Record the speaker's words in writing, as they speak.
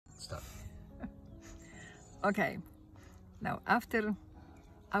Okay, now after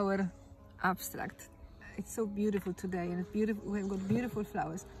our abstract, it's so beautiful today, and it's beautiful. We've got beautiful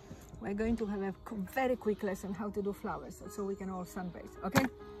flowers. We're going to have a very quick lesson how to do flowers, so we can all sunbathe. Okay,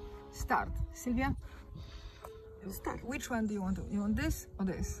 start. Sylvia, start. Which one do you want to? You want this or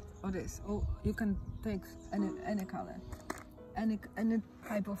this or this? Or you can take any color, any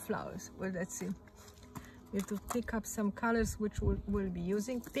type of flowers. Well, let's see. You have to pick up some colors which we'll be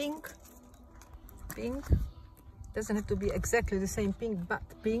using. Pink. Doesn't have to be exactly the same pink, but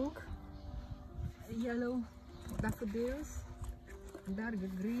pink. Yellow daffodils, dark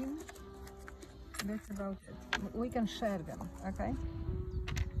green. That's about it. We can share them, okay?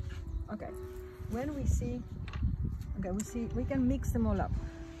 Okay. When we see, okay, we can mix them all up.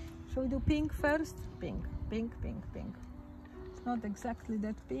 Shall we do pink first? Pink. It's not exactly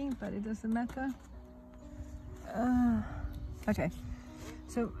that pink, but it doesn't matter. Okay.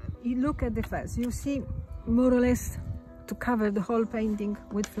 So you look at the flowers. You see, more or less, to cover the whole painting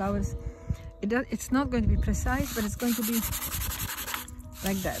with flowers. It's not going to be precise, but it's going to be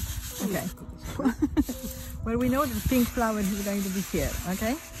like that. Okay. Well, we know the pink flower is going to be here.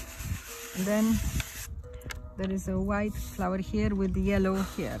 Okay. And then there is a white flower here with the yellow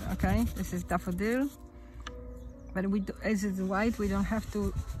here. Okay. This is daffodil. But as it's white, we don't have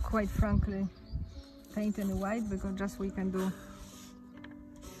to, quite frankly, paint any white, because just we can do.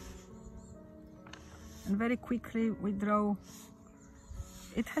 And very quickly we draw.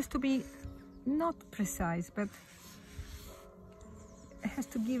 It has to be not precise, but it has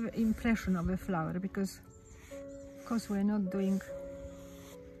to give an impression of a flower, because of course we're not doing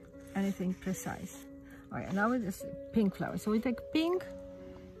anything precise. All right, now it is pink flower. So we take pink,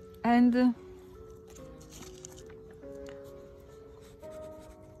 and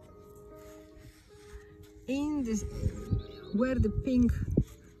in this, where the pink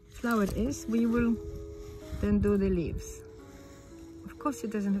flower is, we will then do the leaves. Of course,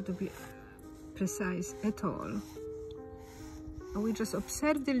 it doesn't have to be precise at all. We just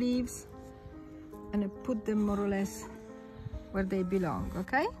observe the leaves and put them more or less where they belong,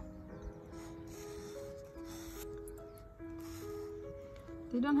 okay?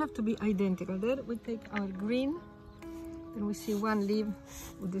 They don't have to be identical. There we take our green, then we see one leaf,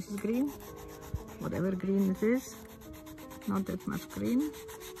 this is green, whatever green it is, not that much green.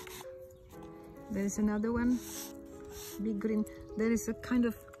 There is another one, big green. There is a kind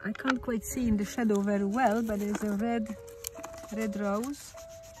of, I can't quite see in the shadow very well, but there is a red rose.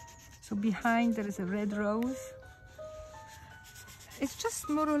 So behind there is a red rose. It's just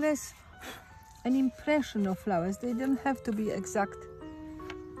more or less an impression of flowers. They don't have to be exact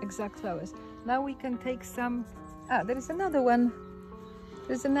flowers. Now we can take some, there is another one.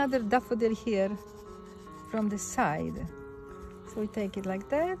 There's another daffodil here from the side. So we take it like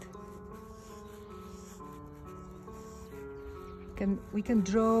that. We can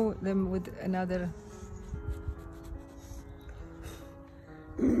draw them with another.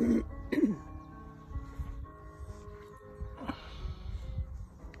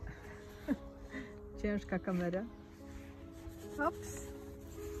 Ciężka kamera. Oops.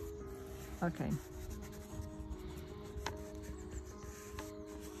 Okay.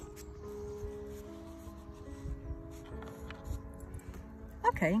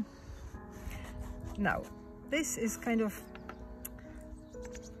 Okay. Now, this is kind of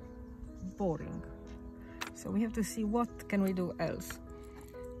boring, so we have to see what can we do else.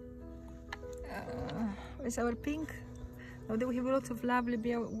 Is our pink? Oh, we have lots of lovely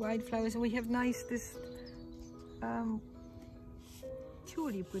white flowers. We have this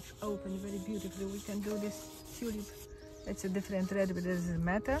tulip which opened very beautifully. We can do this tulip. It's a different red, but it doesn't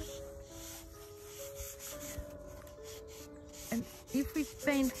matter. And if we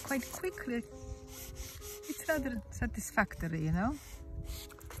paint quite quickly, it's rather satisfactory, you know,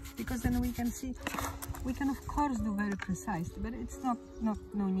 because then we can see, we can of course do very precise, but it's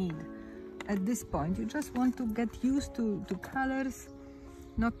no need at this point. You just want to get used to colors,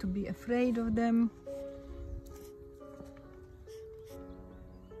 not to be afraid of them.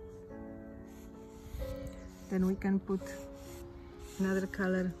 Then we can put another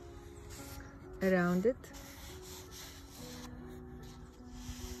color around it.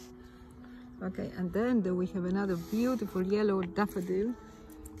 Okay, and then we have another beautiful yellow daffodil.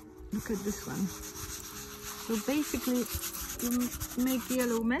 Look at this one. So basically, you make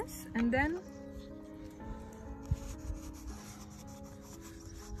yellow mess, and then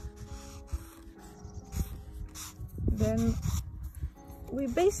we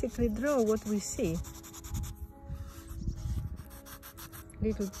basically draw what we see.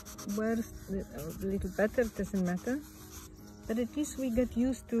 Little worse, a little better, doesn't matter. But at least we get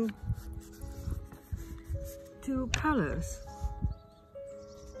used to to colors,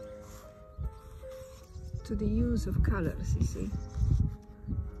 to the use of colors, you see.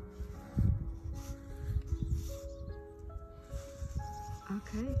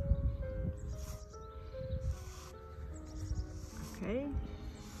 Okay. Okay.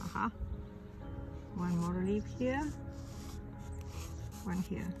 One more leaf here. One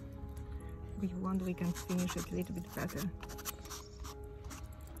here. If we want, we can finish it a little bit better.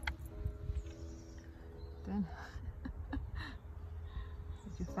 Then,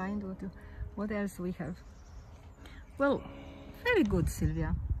 did you find what else we have? Well, very good,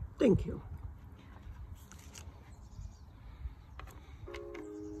 Sylvia. Thank you.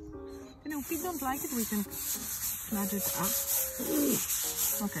 You know, if we don't like it, we can smudge it up.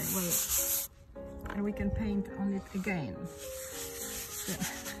 Okay, well, and we can paint on it again. So,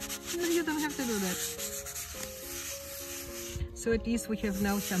 no, you don't have to do that. So at least we have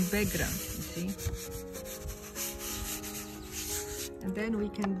now some background, you see. And then we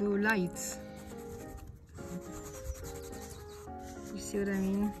can do lights. You see what I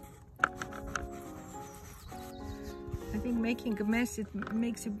mean? I think making a mess, it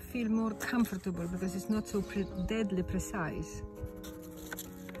makes you feel more comfortable because it's not so deadly precise.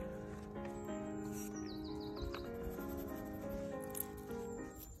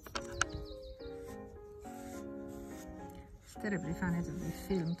 It's terribly funny to be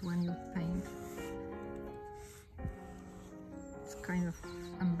filmed when you paint. It's kind of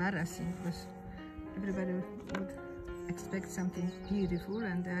embarrassing because everybody would expect something beautiful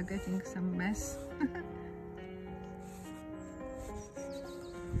and they are getting some mess.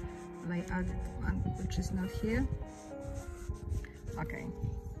 I added one which is not here. Okay.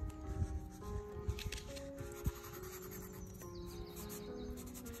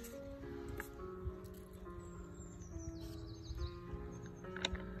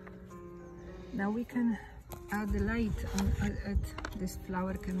 Now we can add the light at this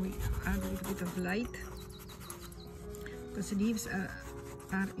flower. Can we add a little bit of light? Because the leaves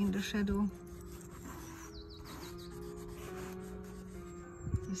are in the shadow.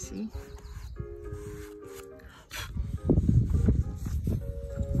 You see?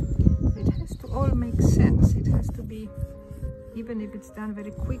 It has to all make sense. It has to be, even if it's done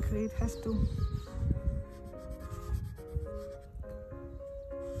very quickly, it has to.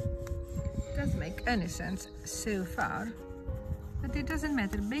 It doesn't make any sense so far, but it doesn't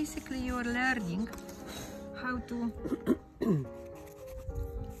matter. Basically, you are learning how to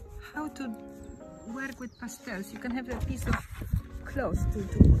work with pastels. You can have a piece of cloth to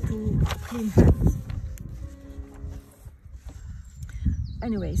clean hands.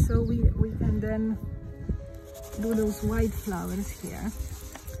 Anyway, so we can then do those white flowers here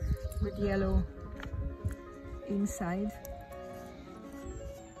with yellow inside.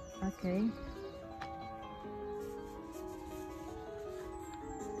 Okay.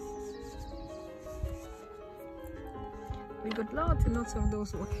 We got lots and lots of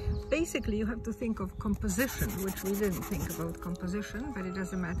those. Basically, you have to think of composition, which we didn't think about composition, but it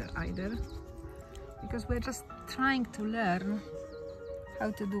doesn't matter either, because we're just trying to learn how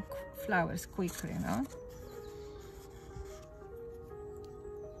to do flowers quickly, you know?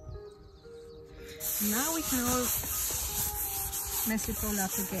 Now we can all mess it all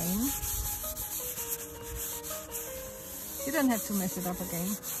up again. You don't have to mess it up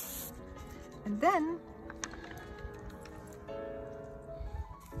again. And then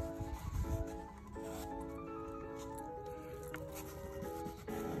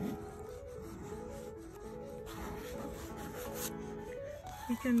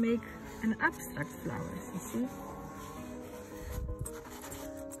we can make an abstract flowers, you see?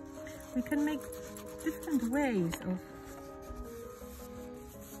 We can make different ways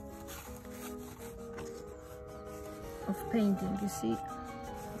of painting, you see?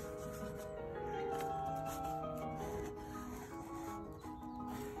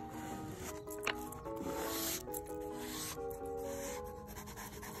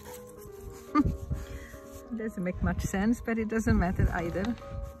 Doesn't make much sense, but it doesn't matter either.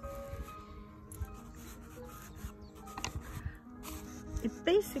 It's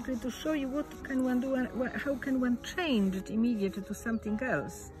basically to show you what can one do and how can one change it immediately to something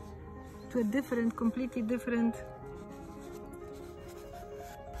else, to a different, completely different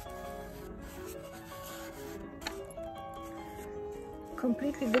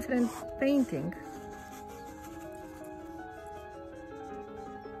painting.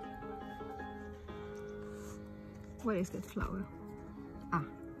 Where is that flower? Ah.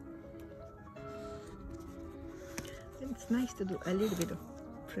 It's nice to do a little bit of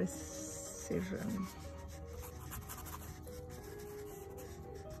precision.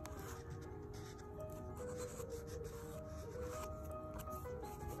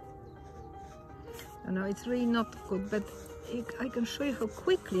 know it's really not good, but I can show you how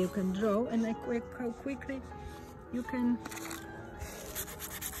quickly you can draw and how quickly you can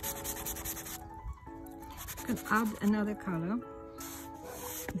add another color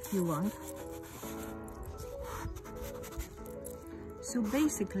if you want. So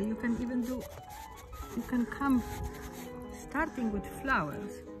basically you can even do, you can come starting with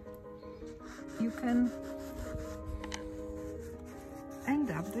flowers, you can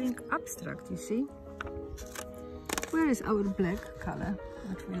end up doing abstract, you see. Where is our black color,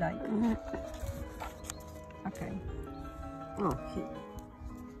 which we like? Okay. Oh, here.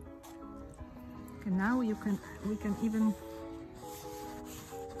 Okay, now we can even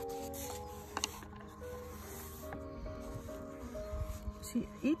see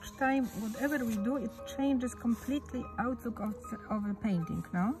each time whatever we do, it changes completely outlook of the painting.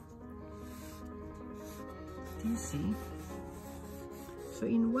 Now, do you see? So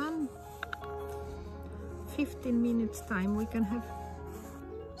in 15 minutes time we can have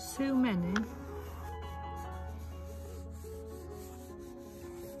so many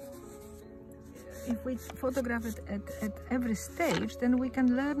if we photograph it at every stage, then we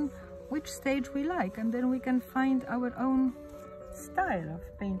can learn which stage we like, and then we can find our own style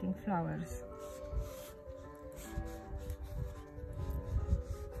of painting flowers.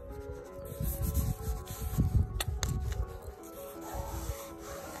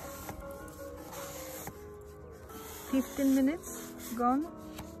 $15 minutes gone?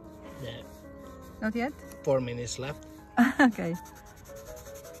 Yeah. Not yet? 4 minutes left. Okay.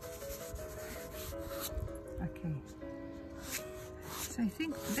 Okay. So I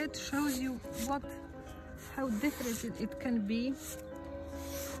think that shows you how different it can be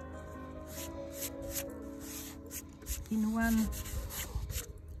in one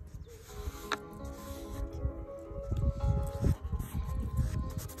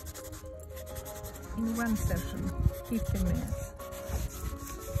session, 15 minutes.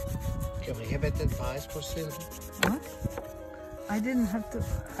 Can we give it advice for Sylvia? What? I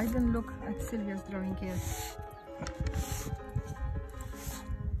didn't look at Sylvia's drawing yet.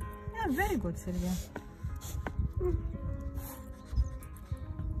 Yeah, very good, Sylvia.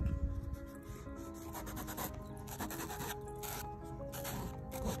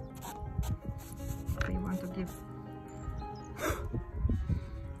 Okay, you want to give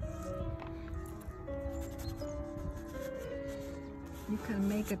you can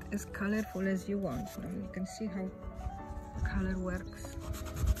make it as colorful as you want. Now you can see how color works.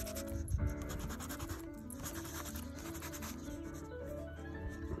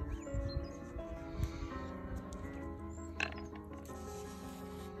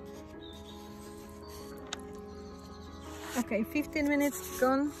 Okay, 15 minutes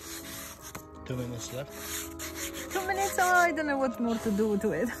gone. 2 minutes left. 2 minutes? Oh, I don't know what more to do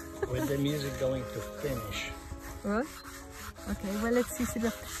to it. With the music going to finish. What? Okay, well, let's see.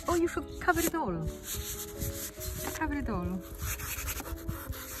 Oh, you should cover it all. Cover it all.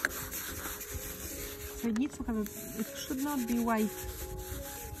 So it needs to have it should not be white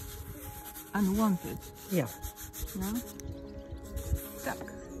unwanted. Yeah. No? Tak.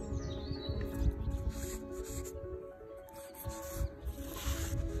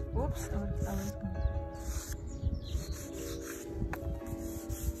 Oops, I was gone.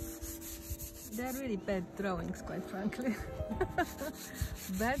 They're really bad drawings, quite frankly.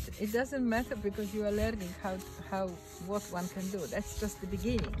 But it doesn't matter because you are learning what one can do. That's just the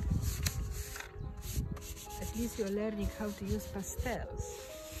beginning. At least you're learning how to use pastels.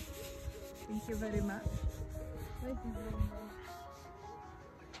 Thank you very much. Thank you very much.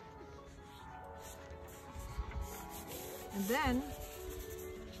 And then,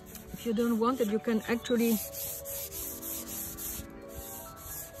 if you don't want it, you can actually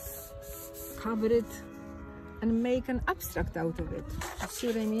cover it and make an abstract out of it. You see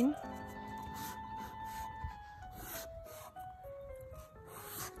what I mean?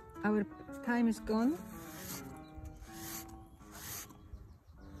 Our time is gone.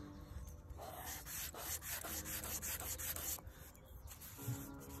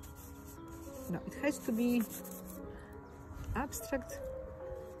 No, it has to be abstract.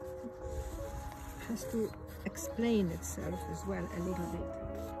 It has to explain itself as well a little bit.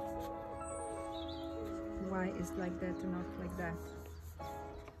 Why is like that and not like that?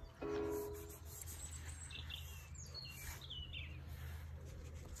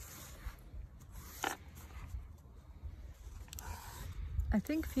 I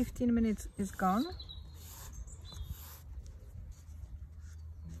think 15 minutes is gone.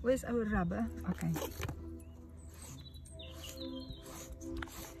 Where's our rubber? Okay.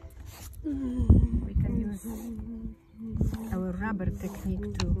 We can use our rubber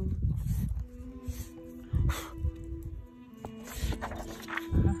technique to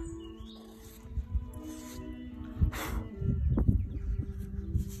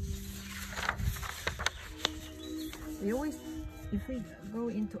We always, if we go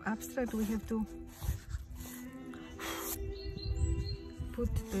into abstract, we have to put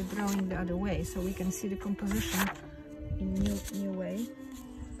the drawing the other way so we can see the composition in new way.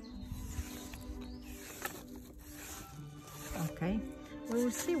 Okay, we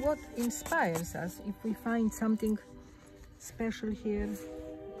will see what inspires us if we find something special here.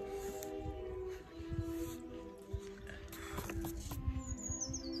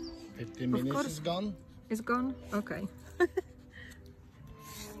 The minutes is gone. It's gone? Okay.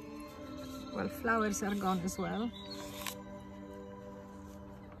 Well, flowers are gone as well.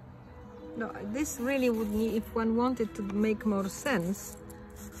 No, this really would need, if one wanted to make more sense,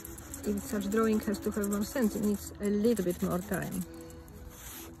 if such drawing has to have more sense, it needs a little bit more time.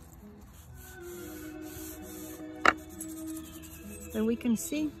 But we can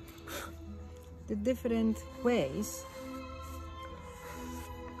see the different ways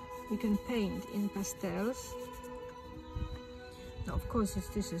we can paint in pastels. Now, of course,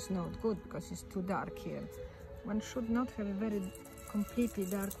 this is not good because it's too dark here. One should not have a very completely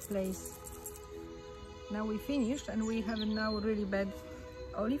dark place. Now we finished, and we have now really bad.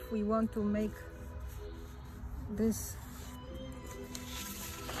 Or if we want to make this,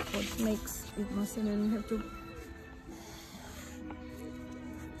 what makes it more simple, we have to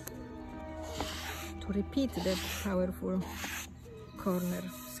repeat that powerful corner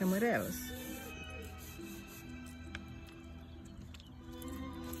somewhere else.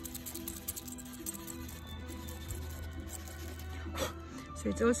 So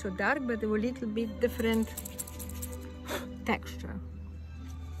it's also dark, but a little bit different texture.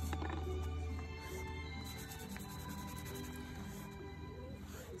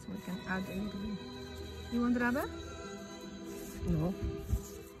 So we can add a little bit. You want rubber? No.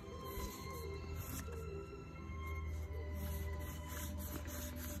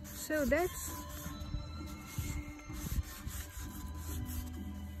 So that's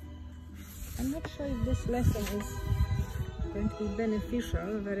I'm not sure if this lesson is going to be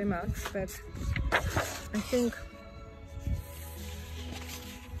beneficial very much, but I think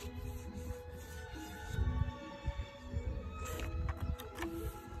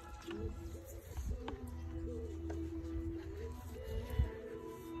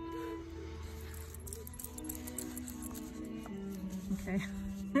okay.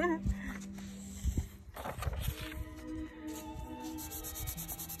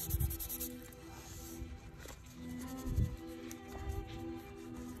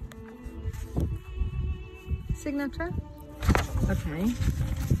 Signature? Okay.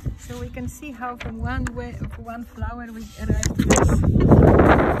 So we can see how from one flower we arrive to this.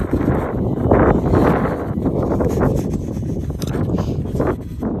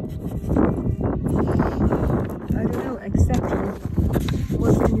 I don't know exactly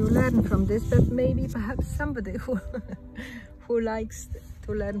what can you learn from this, but maybe perhaps somebody who likes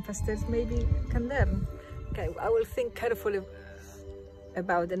to learn pastels maybe can learn. Okay, I will think carefully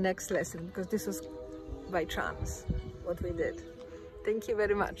about the next lesson, because this was by chance what we did. Thank you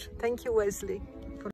very much. Thank you, Wesley.